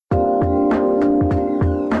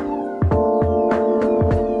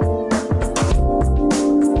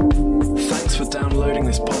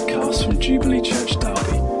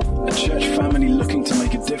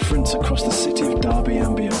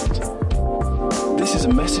is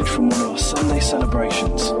a message from one of our Sunday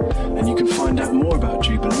celebrations, and you can find out more about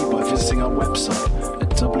Jubilee by visiting our website at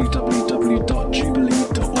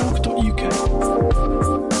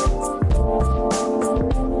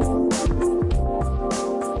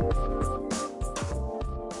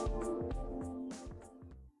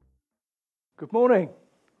Good morning.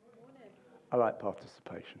 I like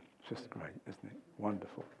participation. It's just great, isn't it?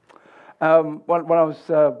 Wonderful. When I was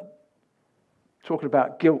talking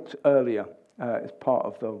about guilt earlier, as part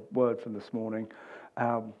of the word from this morning,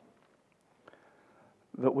 that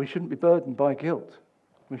we shouldn't be burdened by guilt.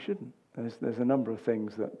 We shouldn't. There's a number of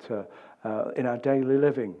things that in our daily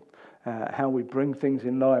living, how we bring things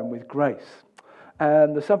in line with grace.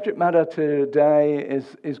 And the subject matter today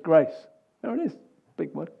is grace. There it is,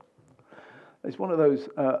 big word. It's one of those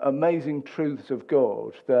amazing truths of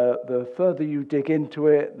God. The further you dig into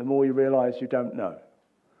it, the more you realize you don't know.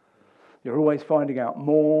 You're always finding out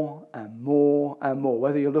more and more and more.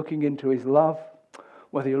 Whether you're looking into his love,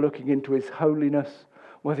 whether you're looking into his holiness,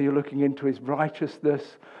 whether you're looking into his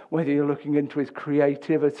righteousness, whether you're looking into his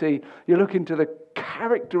creativity, you look into the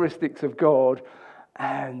characteristics of God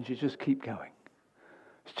and you just keep going.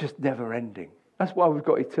 It's just never ending. That's why we've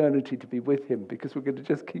got eternity to be with him, because we're going to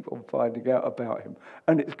just keep on finding out about him.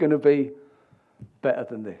 And it's going to be better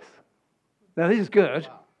than this. Now, this is good.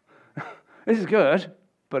 This is good,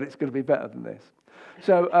 but it's going to be better than this.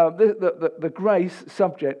 So the grace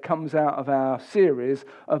subject comes out of our series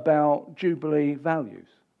about Jubilee values,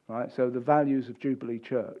 right? So the values of Jubilee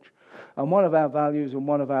Church. And one of our values and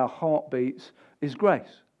one of our heartbeats is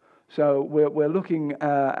grace. So we're looking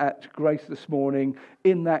at grace this morning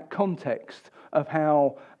in that context of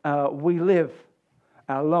how we live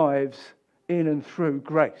our lives in and through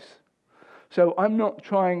grace. So I'm not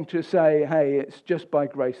trying to say, hey, it's just by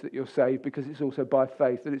grace that you're saved, because it's also by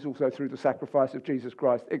faith, and it's also through the sacrifice of Jesus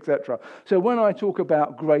Christ, etc. So when I talk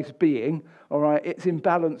about grace being, all right, it's in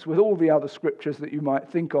balance with all the other scriptures that you might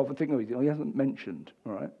think of and think, oh, he hasn't mentioned,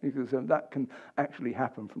 all right, because that can actually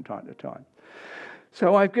happen from time to time.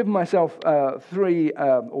 So I've given myself three,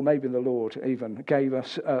 or maybe the Lord even gave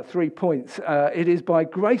us 3 points. It is by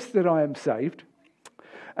grace that I am saved.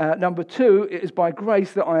 Number 2, it is by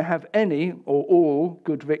grace that I have any or all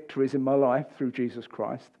good victories in my life through Jesus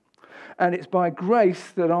Christ. And it's by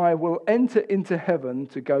grace that I will enter into heaven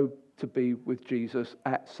to go to be with Jesus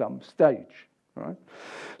at some stage. Right?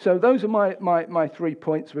 So those are my 3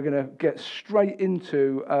 points. We're going to get straight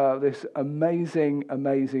into this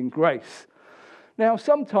amazing grace. Now,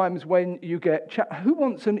 sometimes when you get... who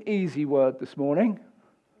wants an easy word this morning?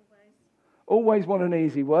 Always want an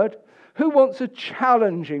easy word. Who wants a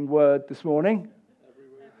challenging word this morning?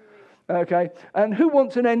 Okay. And who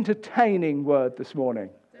wants an entertaining word this morning?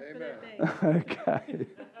 Okay.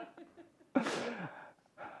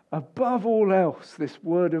 Above all else, this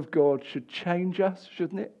word of God should change us,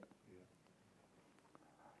 shouldn't it?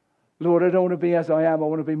 Lord, I don't want to be as I am. I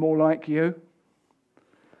want to be more like you.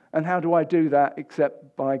 And how do I do that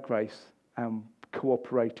except by grace and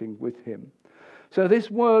cooperating with him? So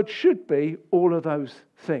this word should be all of those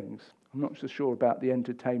things. I'm not so sure about the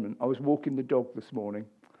entertainment. I was walking the dog this morning,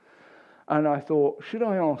 and I thought, should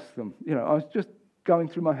I ask them? You know, I was just going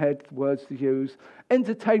through my head words to use.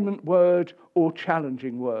 Entertainment word or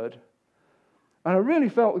challenging word? And I really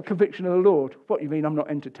felt the conviction of the Lord. What do you mean I'm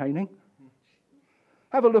not entertaining?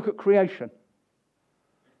 Have a look at creation.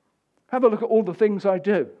 Have a look at all the things I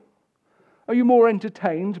do. Are you more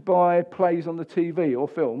entertained by plays on the TV or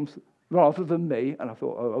films rather than me? And I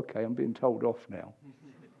thought, oh, okay, I'm being told off now.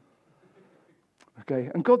 Okay,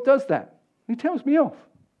 and God does that. He tells me off.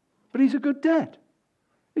 But he's a good dad,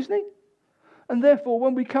 isn't he? And therefore,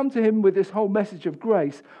 when we come to him with this whole message of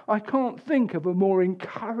grace, I can't think of a more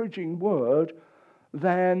encouraging word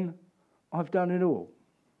than I've done it all.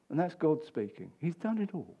 And that's God speaking. He's done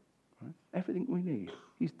it all. Right? Everything we need.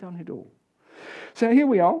 He's done it all. So here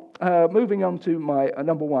we are, moving on to my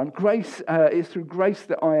number 1. Grace is through grace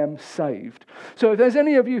that I am saved. So if there's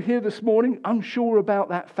any of you here this morning unsure about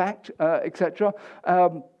that fact, etc.,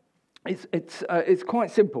 it's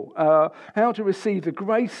quite simple. How to receive the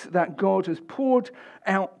grace that God has poured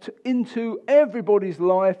out into everybody's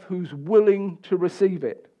life who's willing to receive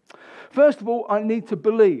it. First of all, I need to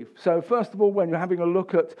believe. So first of all, when you're having a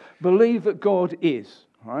look at believe that God is,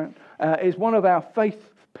 right, is one of our faith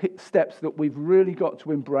steps that we've really got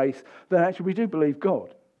to embrace, that actually we do believe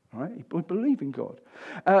God. Right? We believe in God.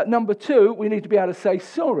 Number 2, we need to be able to say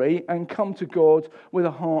sorry and come to God with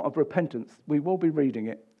a heart of repentance. We will be reading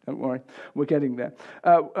it. Don't worry, we're getting there.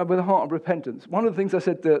 With a heart of repentance. One of the things I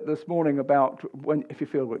said this morning about if you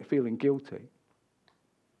feel feeling guilty,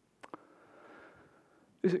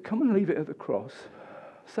 is it come and leave it at the cross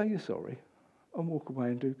say you're sorry, and walk away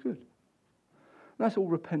and do good. That's all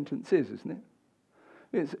repentance is, isn't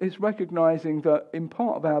it? It's recognizing that in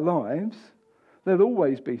part of our lives, there'll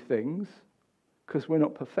always be things, because we're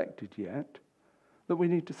not perfected yet, that we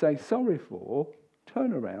need to say sorry for,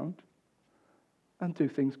 turn around, and do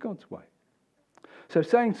things God's way. So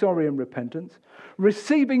saying sorry and repentance,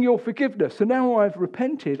 receiving your forgiveness. So now I've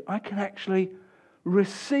repented, I can actually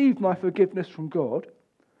receive my forgiveness from God.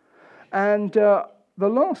 And the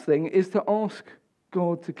last thing is to ask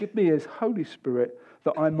God to give me His Holy Spirit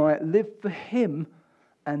that I might live for Him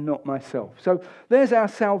and not myself. So there's our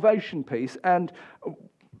salvation piece. And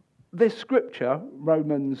this scripture,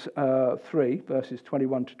 Romans 3, verses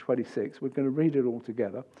 21 to 26, we're going to read it all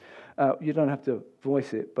together. You don't have to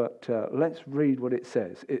voice it, but let's read what it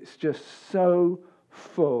says. It's just so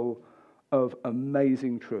full of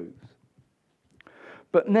amazing truths.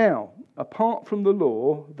 But now, apart from the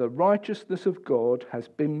law, the righteousness of God has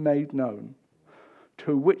been made known,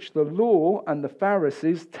 to which the law and the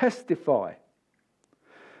Pharisees testify.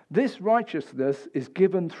 This righteousness is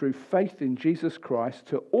given through faith in Jesus Christ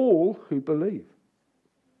to all who believe.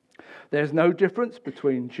 There's no difference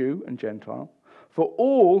between Jew and Gentile, for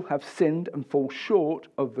all have sinned and fall short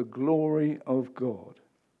of the glory of God.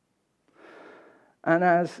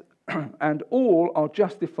 And all are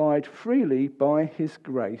justified freely by His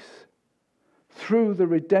grace through the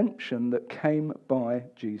redemption that came by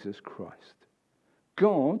Jesus Christ.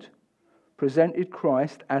 God presented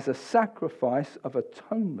Christ as a sacrifice of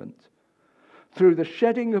atonement through the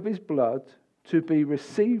shedding of His blood to be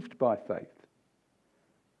received by faith.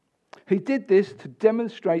 He did this to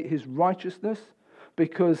demonstrate His righteousness,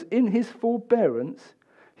 because in His forbearance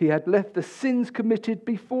He had left the sins committed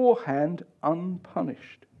beforehand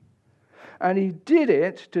unpunished. And He did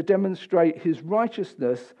it to demonstrate His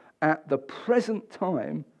righteousness at the present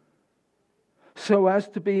time, so as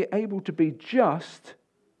to be able to be just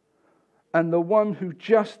and the one who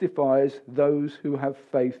justifies those who have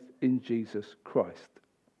faith in Jesus Christ.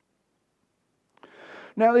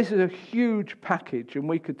 Now, this is a huge package, and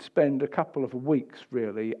we could spend a couple of weeks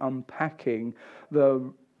really unpacking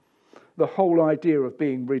the whole idea of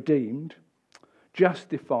being redeemed,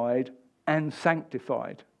 justified, and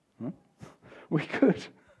sanctified. We could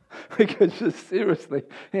just seriously,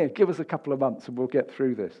 give us a couple of months and we'll get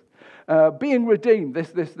through this. Being redeemed,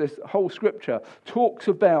 this whole scripture talks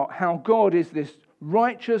about how God is this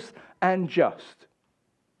righteous and just.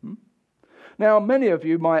 Now, many of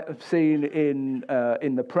you might have seen in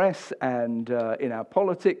the press and in our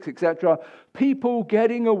politics, etc., people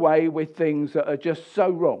getting away with things that are just so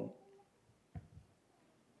wrong.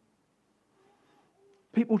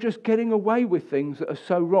 People just getting away with things that are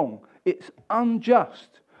so wrong. It's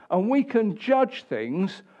unjust. And we can judge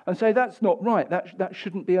things and say, that's not right, that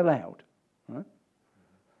shouldn't be allowed. Right?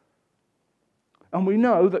 And we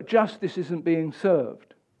know that justice isn't being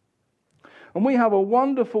served. And we have a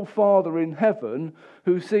wonderful Father in heaven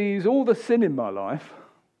who sees all the sin in my life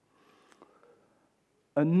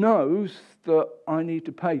and knows that I need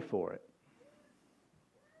to pay for it.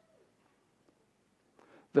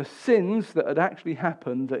 The sins that had actually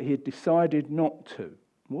happened that He had decided not to.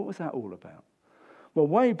 What was that all about? Well,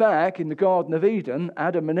 way back in the Garden of Eden,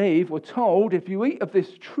 Adam and Eve were told, if you eat of this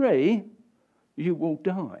tree, you will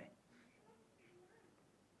die.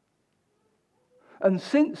 And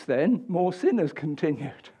since then, more sin has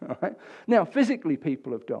continued. Right? Now, physically,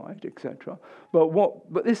 people have died, etc.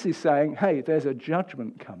 But this is saying, hey, there's a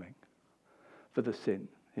judgment coming for the sin.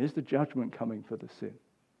 Here's the judgment coming for the sin.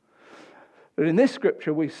 But in this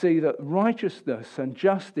scripture, we see that righteousness and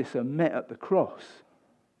justice are met at the cross.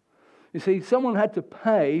 You see, someone had to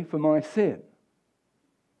pay for my sin.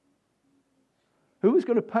 Who was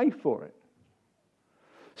going to pay for it?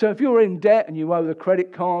 So if you're in debt and you owe the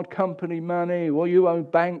credit card company money, or you owe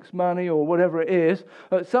banks money, or whatever it is,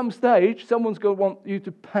 at some stage, someone's going to want you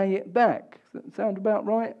to pay it back. Does that sound about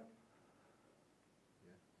right?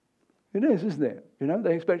 It is, isn't it?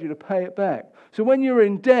 They expect you to pay it back. So when you're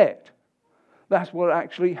in debt, that's what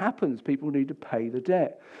actually happens. People need to pay the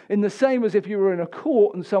debt. In the same as if you were in a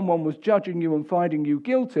court and someone was judging you and finding you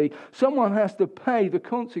guilty, someone has to pay the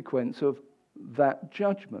consequence of that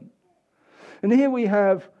judgment. And here we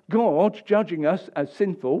have God judging us as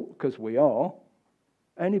sinful, because we are.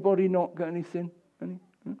 Anybody not got any sin?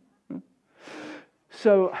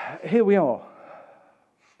 So here we are,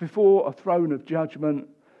 before a throne of judgment,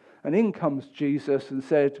 and in comes Jesus and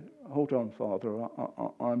said, hold on, Father,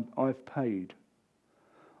 I've paid.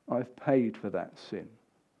 I've paid for that sin.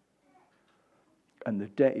 And the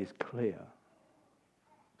debt is clear.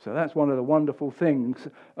 So that's one of the wonderful things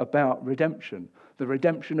about redemption. The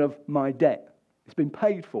redemption of my debt. It's been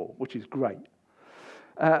paid for, which is great.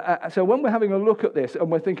 So when we're having a look at this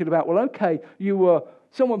and we're thinking about, well, okay,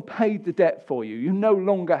 someone paid the debt for you. You no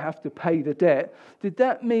longer have to pay the debt. Did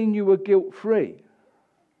that mean you were guilt-free?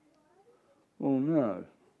 Well, no.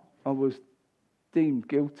 I was deemed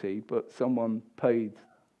guilty, but someone paid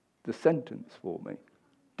the sentence for me.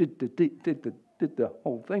 Did the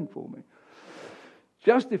whole thing for me.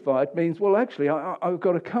 Justified means, well, actually, I've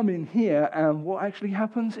got to come in here, and what actually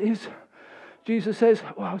happens is Jesus says,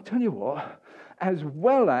 well, I'll tell you what, as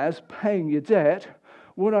well as paying your debt,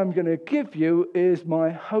 what I'm going to give you is my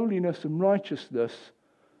holiness and righteousness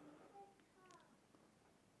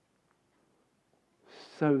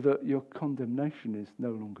so that your condemnation is no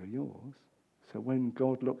longer yours. So when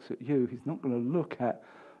God looks at you, he's not going to look at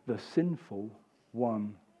the sinful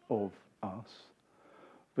one of us,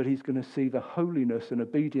 but he's going to see the holiness and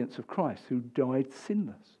obedience of Christ who died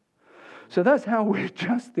sinless. So that's how we're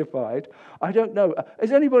justified. I don't know.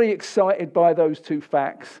 Is anybody excited by those two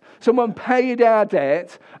facts? Someone paid our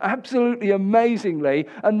debt absolutely amazingly,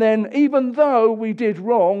 and then even though we did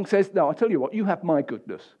wrong, says, no, I tell you what, you have my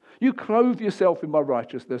goodness. You clothe yourself in my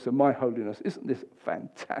righteousness and my holiness. Isn't this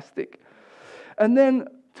fantastic? And then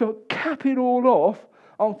to cap it all off,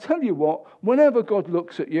 I'll tell you what, whenever God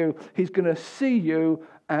looks at you, he's going to see you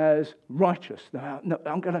as righteous. Now, no,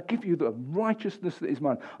 I'm going to give you the righteousness that is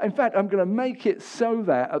mine. In fact, I'm going to make it so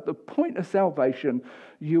that at the point of salvation,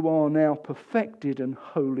 you are now perfected and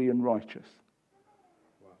holy and righteous.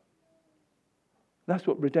 Wow. That's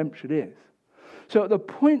what redemption is. So at the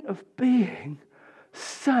point of being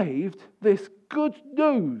saved, this good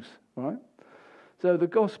news, right? So the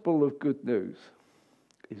gospel of good news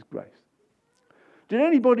is grace. Did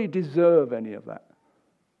anybody deserve any of that?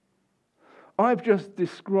 I've just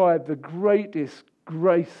described the greatest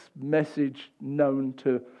grace message known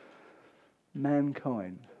to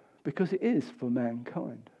mankind, because it is for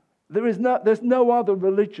mankind. There's no other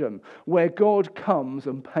religion where God comes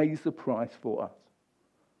and pays the price for us,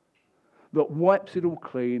 that wipes it all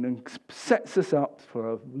clean and sets us up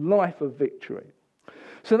for a life of victory.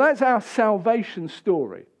 So that's our salvation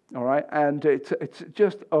story, all right? And it's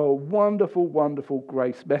just a wonderful, wonderful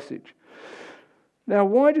grace message. Now,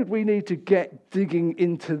 why did we need to get digging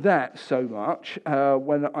into that so much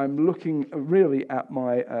when I'm looking really at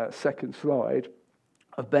my second slide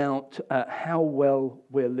about how well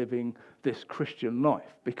we're living this Christian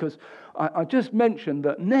life? Because I just mentioned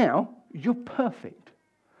that now you're perfect.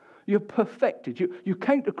 You're perfected. You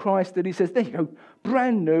came to Christ and he says, there you go,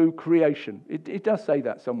 brand new creation. It does say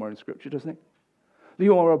that somewhere in Scripture, doesn't it?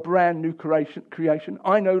 You are a brand new creation.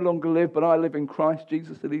 I no longer live, but I live in Christ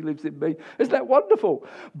Jesus, and he lives in me. Isn't that wonderful?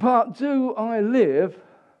 But do I live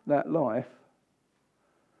that life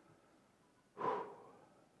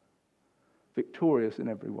victorious in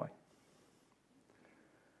every way?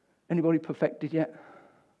 Anybody perfected yet?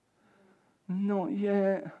 Not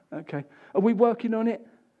yet. Okay. Are we working on it?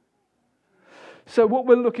 So what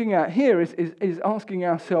we're looking at here is asking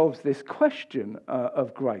ourselves this question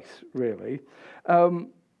of grace, really. I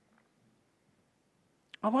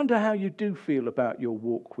wonder how you do feel about your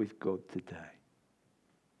walk with God today.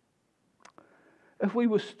 If we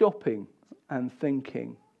were stopping and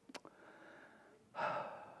thinking,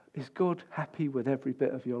 is God happy with every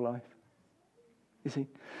bit of your life? Is he?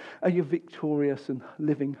 Are you victorious and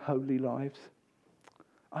living holy lives?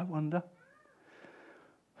 I wonder.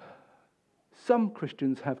 Some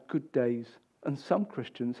Christians have good days and some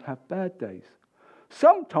Christians have bad days.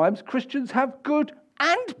 Sometimes Christians have good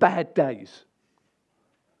and bad days.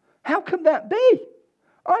 How can that be?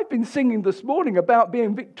 I've been singing this morning about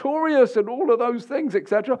being victorious and all of those things,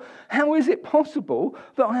 etc. How is it possible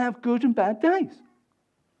that I have good and bad days?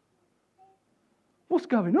 What's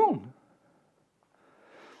going on?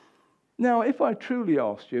 Now, if I truly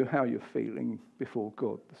asked you how you're feeling before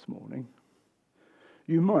God this morning,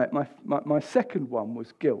 you might. My second one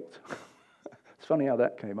was guilt. It's funny how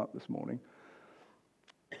that came up this morning.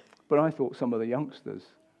 But I thought some of the youngsters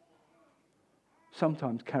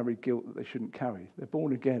sometimes carry guilt that they shouldn't carry. They're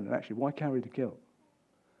born again, and actually, why carry the guilt?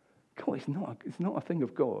 God, it's not a thing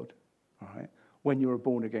of God, all right, when you're a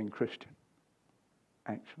born-again Christian,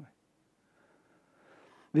 actually.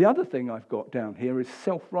 The other thing I've got down here is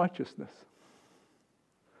self-righteousness.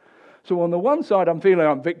 So on the one side, I'm feeling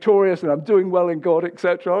I'm victorious and I'm doing well in God,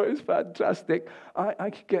 etc. It's fantastic. I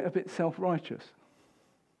could get a bit self-righteous.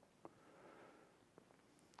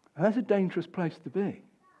 And that's a dangerous place to be.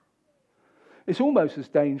 It's almost as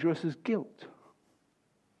dangerous as guilt.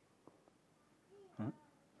 Right?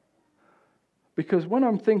 Because when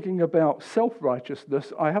I'm thinking about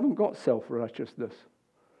self-righteousness, I haven't got self-righteousness.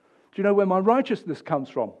 Do you know where my righteousness comes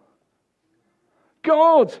from?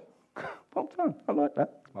 God. Well done. I like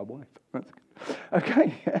that. My wife. That's good.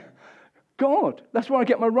 Okay. God. That's where I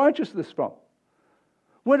get my righteousness from.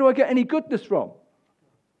 Where do I get any goodness from?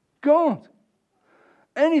 God.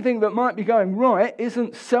 Anything that might be going right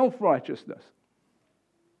isn't self-righteousness.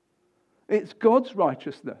 It's God's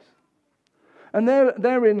righteousness. And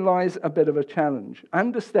therein lies a bit of a challenge,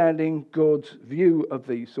 understanding God's view of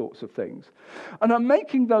these sorts of things. And I'm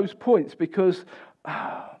making those points because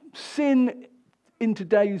sin in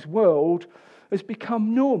today's world has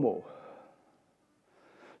become normal.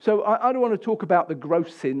 So I don't want to talk about the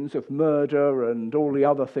gross sins of murder and all the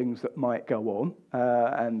other things that might go on,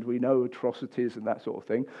 and we know atrocities and that sort of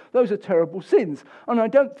thing. Those are terrible sins, and I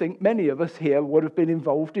don't think many of us here would have been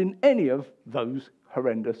involved in any of those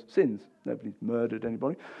horrendous sins. Nobody's murdered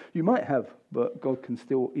anybody. You might have, but God can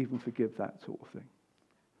still even forgive that sort of thing.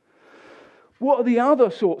 What are the other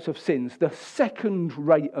sorts of sins, the second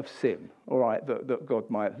rate of sin, all right, that God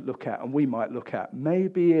might look at and we might look at?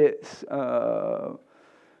 Maybe it's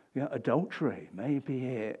adultery, maybe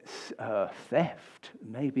it's theft,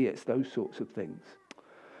 maybe it's those sorts of things.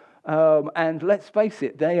 And let's face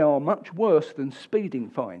it, they are much worse than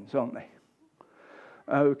speeding fines, aren't they?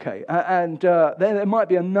 Okay, and there might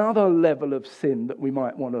be another level of sin that we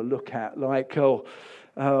might want to look at, like,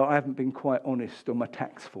 I haven't been quite honest on my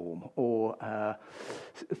tax form, or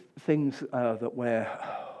things that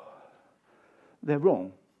they're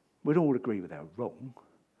wrong. We'd all agree that they're wrong,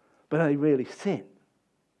 but are they really sin?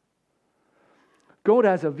 God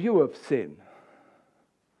has a view of sin,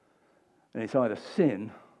 and it's either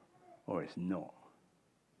sin or it's not.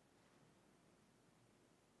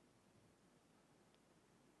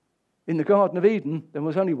 In the Garden of Eden, there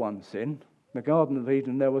was only one sin. In the Garden of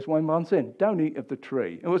Eden, there was one sin. Don't eat of the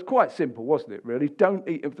tree. It was quite simple, wasn't it, really? Don't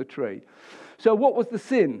eat of the tree. So what was the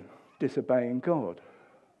sin? Disobeying God.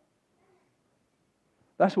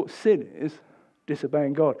 That's what sin is,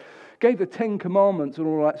 disobeying God. Gave the 10 Commandments and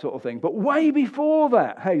all that sort of thing. But way before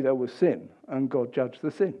that, hey, there was sin, and God judged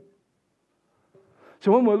the sin.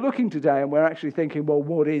 So when we're looking today and we're actually thinking, well,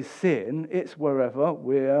 what is sin? It's wherever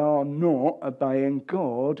we are not obeying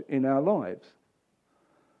God in our lives.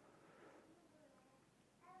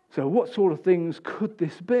 So what sort of things could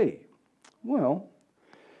this be? Well,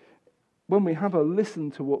 when we have a listen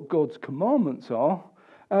to what God's commandments are,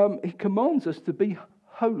 He commands us to be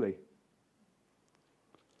holy.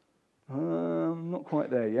 I'm not quite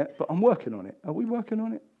there yet, but I'm working on it. Are we working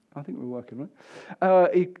on it? I think we're working on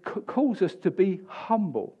it. He calls us to be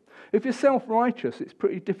humble. If you're self-righteous, it's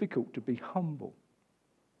pretty difficult to be humble.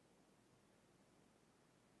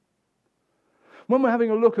 When we're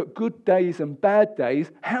having a look at good days and bad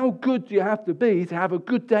days, how good do you have to be to have a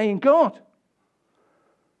good day in God?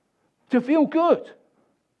 To feel good.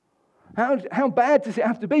 How bad does it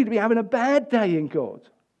have to be having a bad day in God?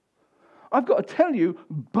 I've got to tell you,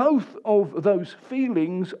 both of those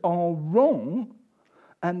feelings are wrong,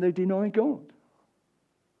 and they deny God.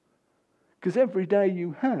 Because every day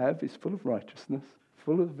you have is full of righteousness,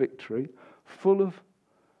 full of victory, full of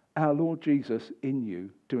our Lord Jesus in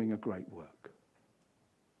you doing a great work.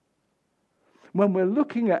 When we're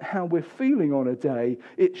looking at how we're feeling on a day,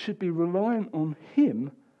 it should be reliant on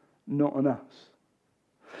Him, not on us.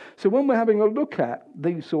 So when we're having a look at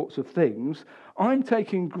these sorts of things, I'm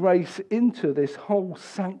taking grace into this whole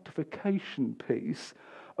sanctification piece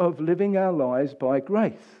of living our lives by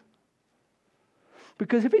grace.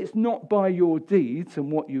 Because if it's not by your deeds and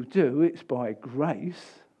what you do, it's by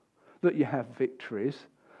grace that you have victories,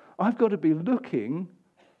 I've got to be looking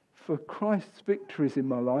for Christ's victories in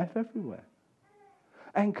my life everywhere.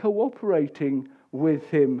 And cooperating with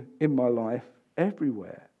Him in my life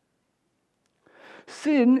everywhere.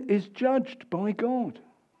 Sin is judged by God.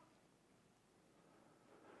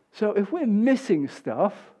 So if we're missing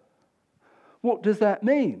stuff, what does that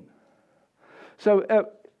mean? So, there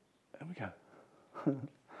we go.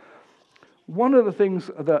 One of the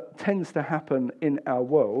things that tends to happen in our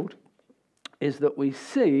world is that we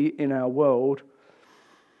see in our world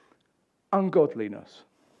ungodliness.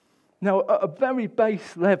 Now, at a very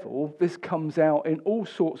base level, this comes out in all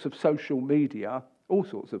sorts of social media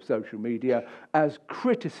as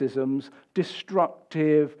criticisms,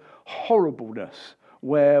 destructive horribleness,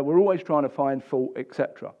 where we're always trying to find fault,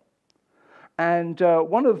 etc. And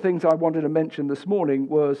one of the things I wanted to mention this morning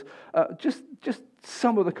was just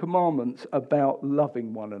some of the commandments about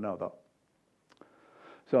loving one another.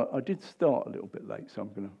 So I did start a little bit late, so I'm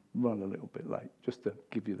going to run a little bit late, just to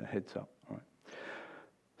give you the heads up. All right.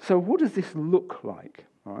 So what does this look like?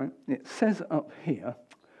 All right. It says up here,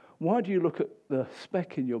 why do you look at the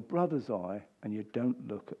speck in your brother's eye and you don't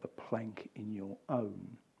look at the plank in your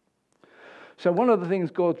own? So one of the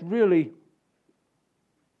things God really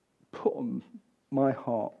put on my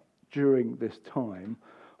heart during this time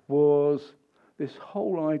was this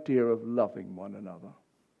whole idea of loving one another.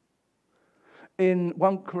 In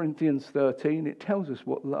 1 Corinthians 13, it tells us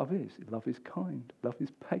what love is. Love is kind. Love is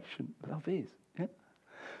patient. Love is. Yeah?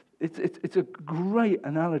 It's a great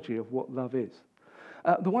analogy of what love is.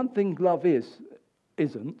 The one thing love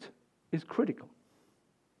isn't critical.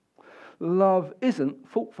 Love isn't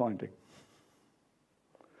fault-finding.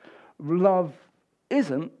 Love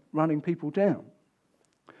isn't running people down.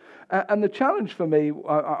 And the challenge for me,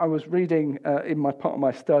 I was reading in my part of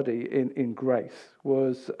my study in Grace,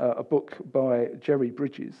 was a book by Jerry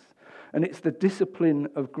Bridges, and it's The Discipline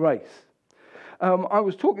of Grace. I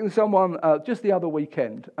was talking to someone just the other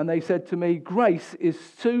weekend, and they said to me, grace is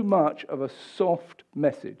too much of a soft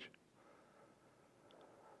message.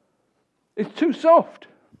 It's too soft.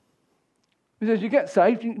 He says, you get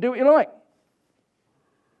saved, you can do what you like.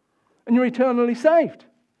 And you're eternally saved.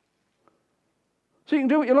 So you can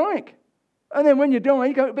do what you like. And then when you die,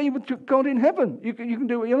 you go to be with God in heaven. You can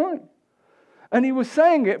do what you like. And he was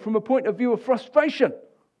saying it from a point of view of frustration.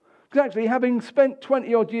 Because actually, having spent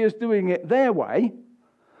 20-odd years doing it their way,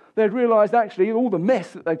 they'd realised actually all the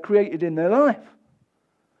mess that they'd created in their life.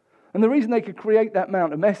 And the reason they could create that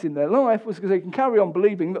amount of mess in their life was because they can carry on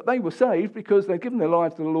believing that they were saved because they'd given their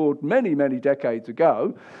lives to the Lord many, many decades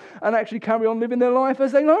ago, and actually carry on living their life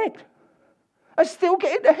as they liked. And still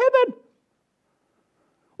get into heaven.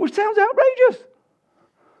 Which sounds outrageous.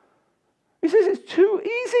 He says it's too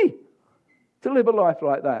easy to live a life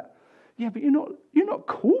like that. Yeah, but you're not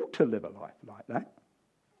called to live a life like that.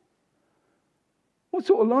 What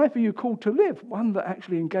sort of life are you called to live? One that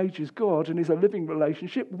actually engages God and is a living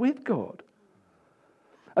relationship with God.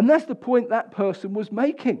 And that's the point that person was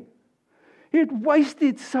making. He had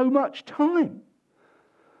wasted so much time.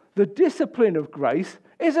 The Discipline of Grace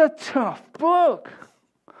is a tough book.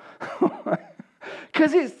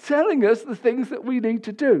 Because it's telling us the things that we need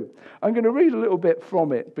to do. I'm going to read a little bit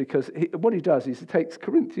from it because what he does is he takes 1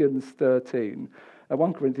 Corinthians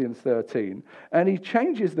 13, and he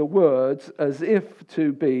changes the words as if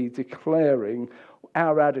to be declaring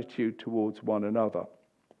our attitude towards one another.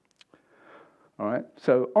 All right,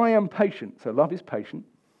 so I am patient. So love is patient.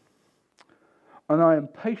 And I am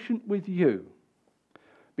patient with you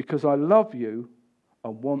because I love you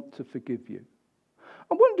and want to forgive you.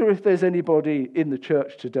 I wonder if there's anybody in the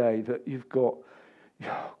church today that you've got,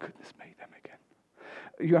 oh, goodness me, them again.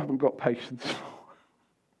 You haven't got patience for.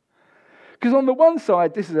 Because on the one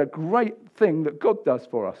side, this is a great thing that God does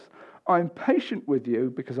for us. I'm patient with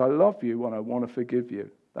you because I love you and I want to forgive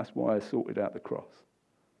you. That's why I sorted out the cross.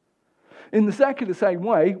 In exactly the same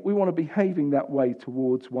way, we want to be behaving that way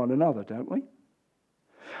towards one another, don't we?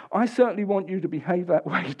 I certainly want you to behave that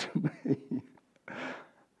way to me.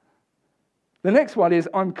 The next one is,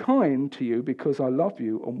 I'm kind to you because I love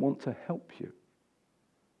you and want to help you.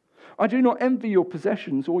 I do not envy your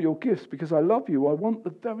possessions or your gifts because I love you. I want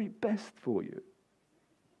the very best for you.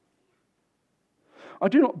 I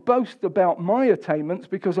do not boast about my attainments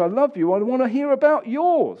because I love you. I want to hear about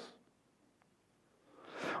yours.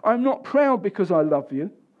 I'm not proud because I love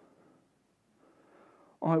you.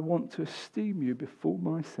 I want to esteem you before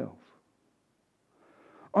myself.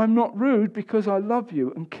 I'm not rude because I love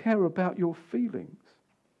you and care about your feelings.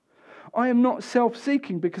 I am not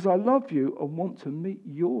self-seeking because I love you and want to meet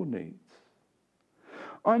your needs.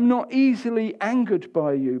 I'm not easily angered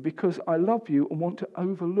by you because I love you and want to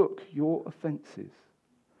overlook your offences.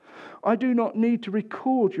 I do not need to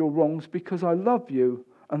record your wrongs because I love you,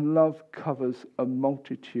 and love covers a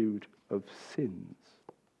multitude of sins.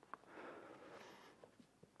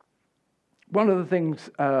 One of the things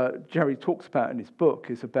Jerry talks about in his book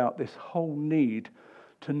is about this whole need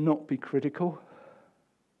to not be critical.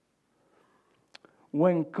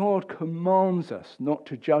 When God commands us not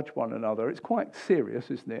to judge one another, it's quite serious,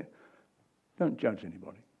 isn't it? Don't judge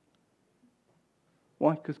anybody.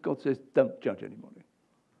 Why? Because God says, don't judge anybody.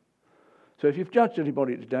 So if you've judged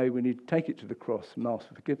anybody today, we need to take it to the cross and ask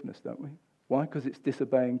for forgiveness, don't we? Why? Because it's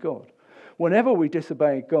disobeying God. Whenever we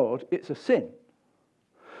disobey God, it's a sin.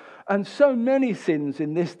 And so many sins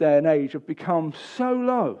in this day and age have become so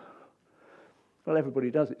low. Well,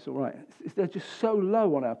 everybody does it, it's all right. They're just so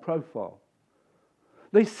low on our profile.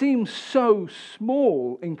 They seem so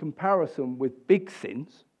small in comparison with big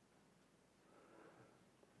sins.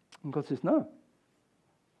 And God says, no.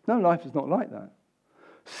 No, life is not like that.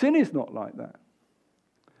 Sin is not like that.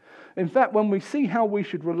 In fact, when we see how we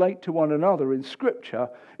should relate to one another in Scripture,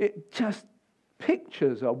 it just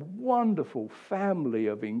pictures a wonderful family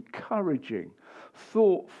of encouraging,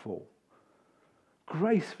 thoughtful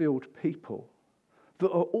grace-filled people that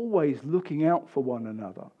are always looking out for one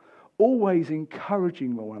another, always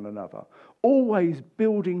encouraging one another, always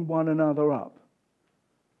building one another up.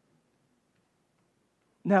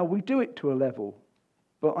 Now, we do it to a level,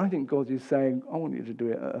 but I think God is saying, I want you to do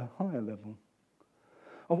it at a higher level.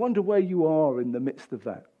 I wonder where you are in the midst of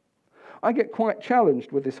that. I get quite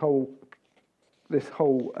challenged with this whole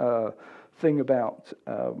thing about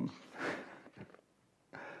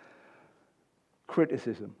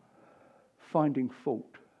criticism, finding fault.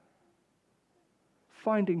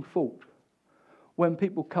 Finding fault when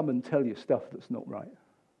people come and tell you stuff that's not right.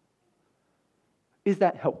 Is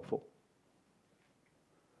that helpful?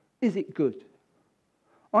 Is it good?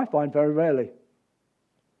 I find very rarely.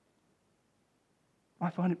 I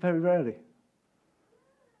find it very rarely.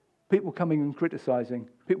 People coming and criticizing,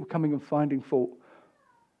 people coming and finding fault.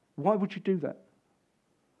 Why would you do that?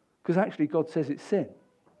 Because actually God says it's sin.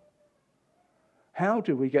 How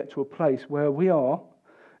do we get to a place where we are,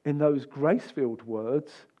 in those grace-filled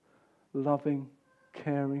words, loving,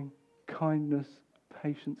 caring, kindness,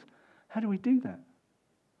 patience? How do we do that?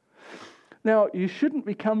 Now, you shouldn't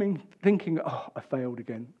be thinking, oh, I failed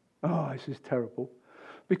again. Oh, this is terrible.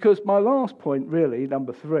 Because my last point, really,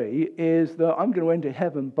 number 3, is that I'm going to enter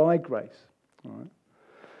heaven by grace. All right?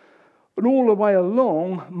 And all the way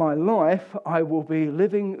along my life, I will be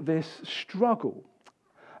living this struggle.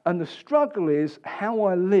 And the struggle is how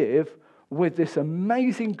I live with this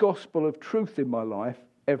amazing gospel of truth in my life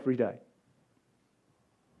every day.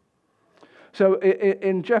 So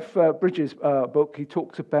in Jeff Bridges' book, he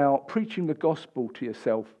talks about preaching the gospel to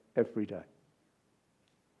yourself every day.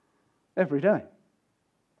 Every day.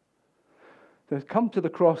 So come to the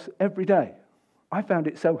cross every day. I found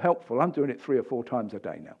it so helpful. I'm doing it 3 or 4 times a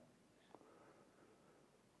day now.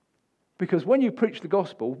 Because when you preach the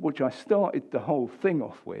gospel, which I started the whole thing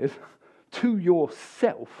off with, to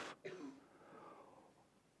yourself,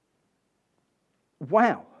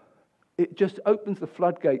 wow, it just opens the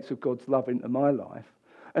floodgates of God's love into my life,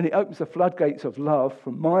 and it opens the floodgates of love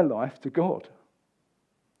from my life to God.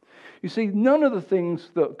 You see, none of the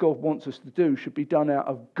things that God wants us to do should be done out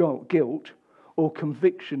of guilt or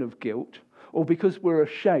conviction of guilt, or because we're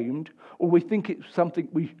ashamed, or we think it's something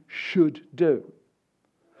we should do.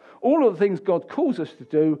 All of the things God calls us to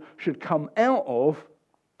do should come out of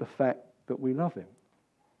the fact that we love him.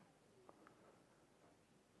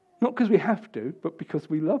 Not because we have to, but because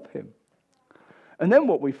we love him. And then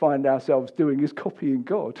what we find ourselves doing is copying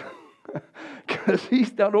God. Because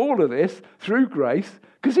he's done all of this through grace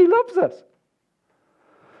because he loves us.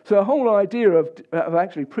 So the whole idea of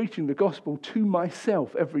actually preaching the gospel to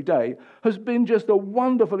myself every day has been just a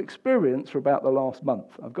wonderful experience for about the last month.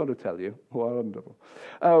 I've got to tell you, wonderful.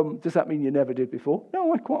 Does that mean you never did before?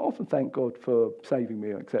 No, I quite often thank God for saving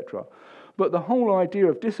me, etc. But the whole idea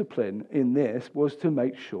of discipline in this was to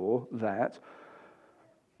make sure that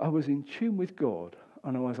I was in tune with God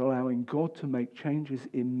and I was allowing God to make changes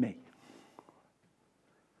in me.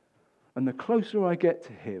 And the closer I get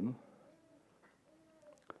to him,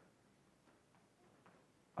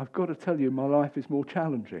 I've got to tell you, my life is more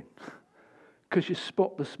challenging because you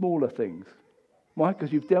spot the smaller things. Why?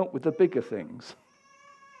 Because you've dealt with the bigger things.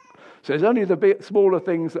 So there's only the smaller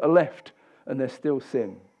things that are left, and they're still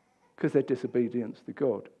sin because they're disobedience to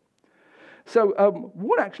God. So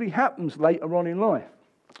what actually happens later on in life?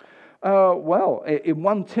 In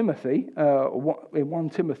 1 Timothy,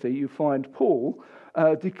 you find Paul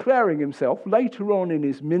declaring himself later on in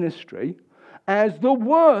his ministry as the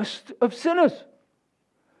worst of sinners.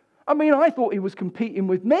 I mean, I thought he was competing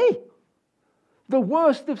with me. The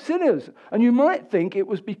worst of sinners. And you might think it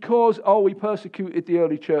was because, he persecuted the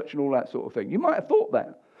early church and all that sort of thing. You might have thought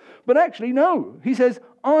that. But actually, no. He says,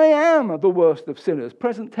 I am the worst of sinners,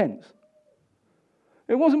 present tense.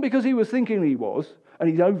 It wasn't because he was thinking he was, and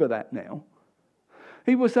he's over that now.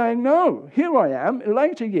 He was saying, no, here I am. In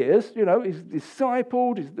later years, he's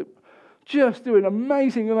discipled, he's just doing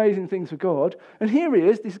amazing, amazing things for God. And here he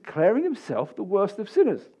is declaring himself the worst of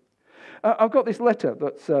sinners. I've got this letter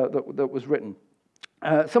that was written.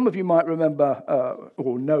 Some of you might remember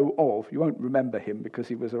or know of. You won't remember him because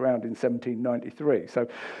he was around in 1793. So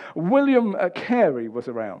William Carey was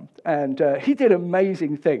around, and he did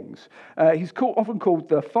amazing things. He's often called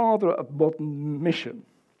the father of modern mission.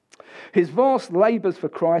 His vast labours for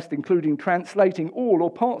Christ, including translating all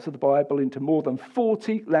or parts of the Bible into more than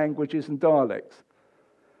 40 languages and dialects.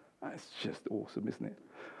 That's just awesome, isn't it?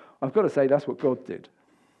 I've got to say that's what God did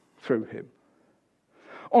through him.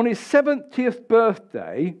 On his 70th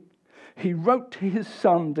birthday, he wrote to his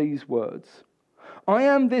son these words: I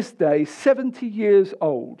am this day 70 years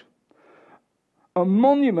old. a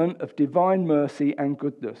monument of divine mercy and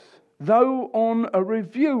goodness. Though on a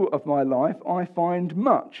review of my life I find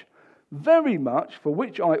much, very much, for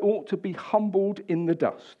which I ought to be humbled in the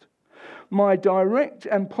dust. My direct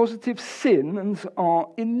and positive sins are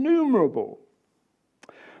innumerable.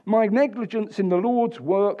 My negligence in the Lord's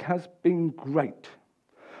work has been great.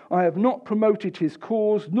 I have not promoted his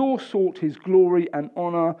cause, nor sought his glory and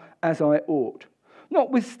honour as I ought.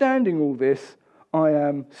 Notwithstanding all this, I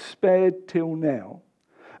am spared till now,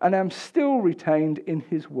 and am still retained in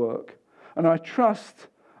his work, and I trust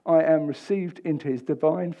I am received into his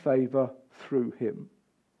divine favour through him.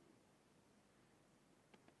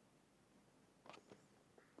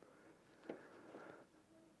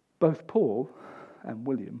 Both Paul and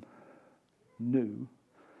William knew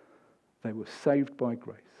they were saved by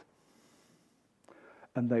grace,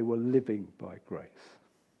 and they were living by grace.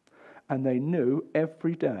 And they knew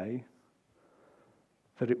every day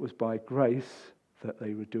that it was by grace that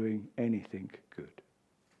they were doing anything good.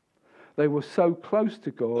 They were so close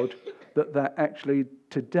to God that actually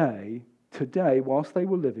today, whilst they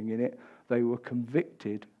were living in it, they were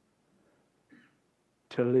convicted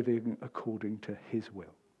to living according to his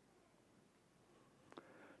will.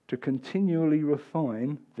 To continually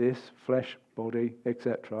refine this flesh, body,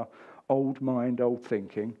 etc., old mind, old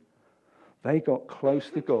thinking, they got close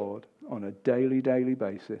to God on a daily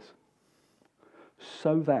basis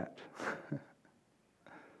so that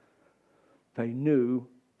they knew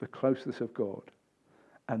the closeness of God,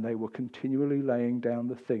 and they were continually laying down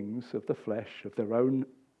the things of the flesh, of their own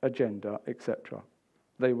agenda, etc.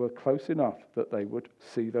 They were close enough that they would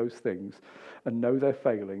see those things and know their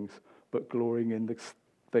failings, but glorying in the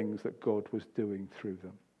things that God was doing through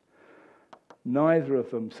them. Neither of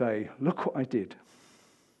them say, look what I did.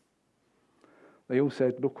 They all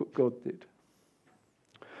said, look what God did.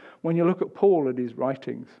 When you look at Paul and his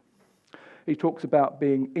writings, he talks about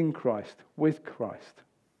being in Christ, with Christ,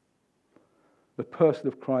 the person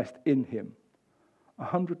of Christ in him.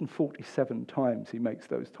 147 times he makes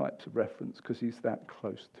those types of reference because he's that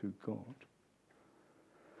close to God.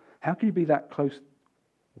 How can you be that close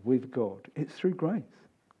with God? It's through grace.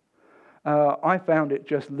 I found it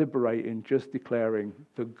just liberating, just declaring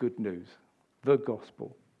the good news, the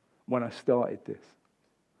gospel, when I started this.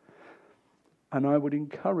 And I would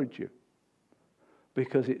encourage you,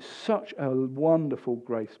 because it's such a wonderful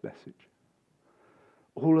grace message.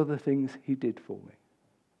 All of the things he did for me.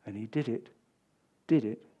 And he did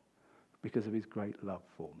it because of his great love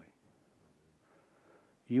for me.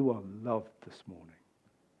 You are loved this morning.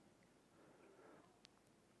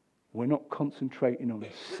 We're not concentrating on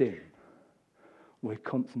sin. We're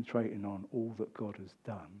concentrating on all that God has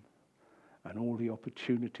done and all the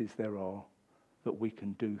opportunities there are that we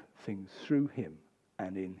can do things through him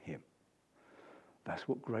and in him. That's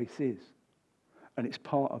what grace is. And it's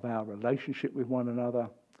part of our relationship with one another,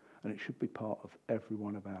 and it should be part of every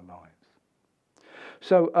one of our lives.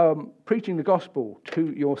 So, preaching the gospel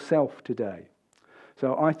to yourself today.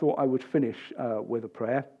 So I thought I would finish with a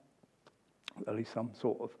prayer, at least some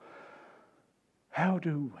sort of, how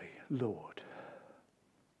do we, Lord,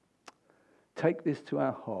 take this to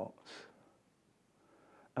our hearts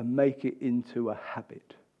and make it into a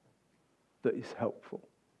habit that is helpful.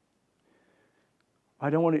 I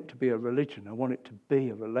don't want it to be a religion. I want it to be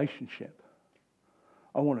a relationship.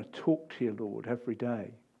 I want to talk to you, Lord, every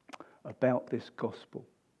day about this gospel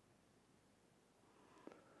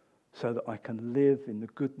so that I can live in the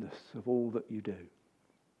goodness of all that you do.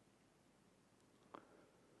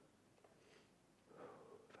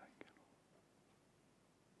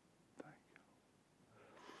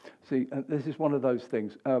 See, this is one of those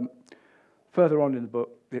things. Further on in the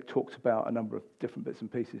book, it talks about a number of different bits and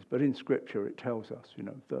pieces, but in Scripture it tells us,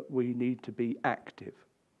 that we need to be active.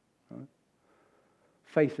 Right?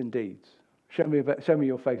 Faith and deeds. Show me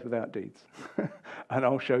your faith without deeds, and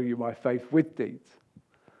I'll show you my faith with deeds.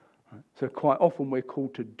 Right? So quite often we're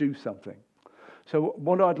called to do something. So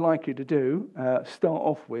what I'd like you to do, start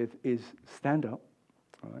off with, is stand up.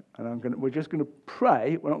 Right. And we're just going to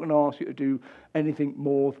pray. We're not going to ask you to do anything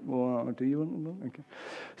more. Well, do you? Okay.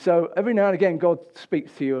 So every now and again, God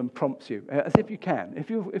speaks to you and prompts you, as if you can.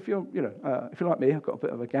 If you're like me, I've got a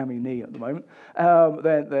bit of a gammy knee at the moment.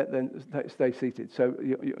 Then stay seated. So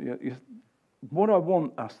what I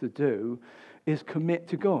want us to do is commit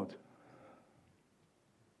to God.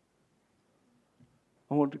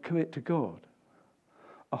 I want to commit to God.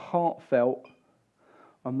 A heartfelt,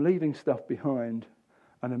 I'm leaving stuff behind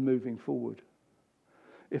and I'm moving forward.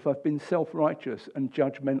 If I've been self-righteous and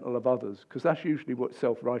judgmental of others, because that's usually what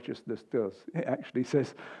self-righteousness does. It actually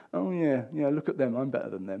says, oh yeah, look at them, I'm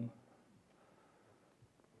better than them.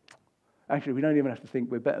 Actually, we don't even have to think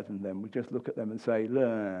we're better than them. We just look at them and say,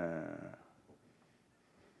 "Nah."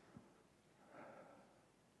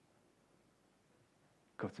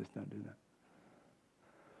 God says, don't do that.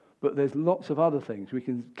 But there's lots of other things. We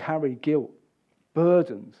can carry guilt,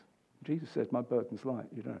 burdens. Jesus says, my burden's light.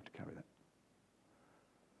 You don't have to carry that.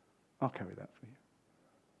 I'll carry that for you.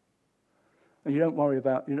 And you don't worry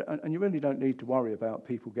about, and you really don't need to worry about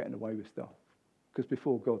people getting away with stuff. Because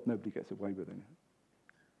before God, nobody gets away with anything.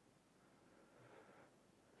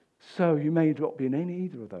 So you may not be in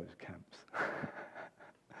either of those camps.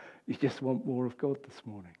 You just want more of God this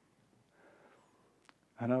morning.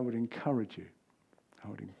 And I would encourage you,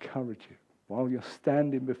 while you're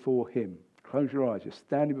standing before him, close your eyes, you're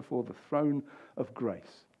standing before the throne of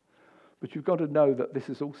grace. But you've got to know that this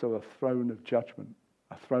is also a throne of judgment,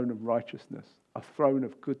 a throne of righteousness, a throne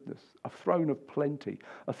of goodness, a throne of plenty,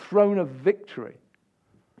 a throne of victory.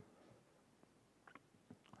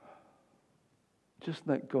 Just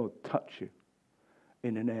let God touch you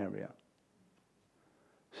in an area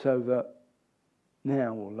so that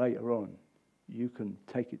now or later on you can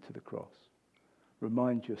take it to the cross.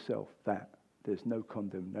 Remind yourself that there's no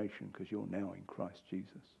condemnation because you're now in Christ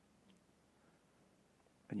Jesus.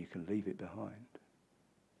 And you can leave it behind.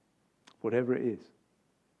 Whatever it is.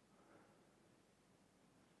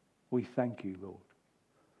 We thank you, Lord,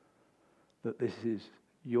 that this is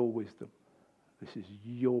your wisdom. This is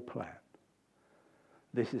your plan.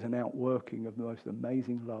 This is an outworking of the most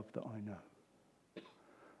amazing love that I know.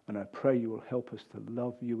 And I pray you will help us to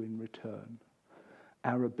love you in return.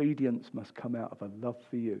 Our obedience must come out of a love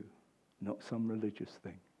for you, not some religious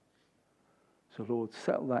thing. So, Lord,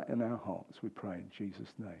 settle that in our hearts, we pray in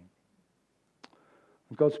Jesus' name.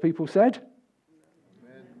 And God's people said?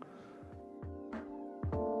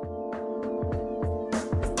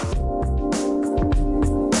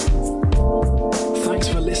 Thanks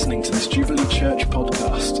for listening to this Jubilee Church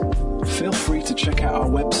podcast. Feel free to check out our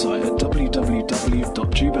website at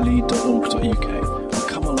www.jubilee.org.uk and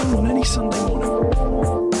come along on any Sunday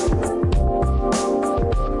morning.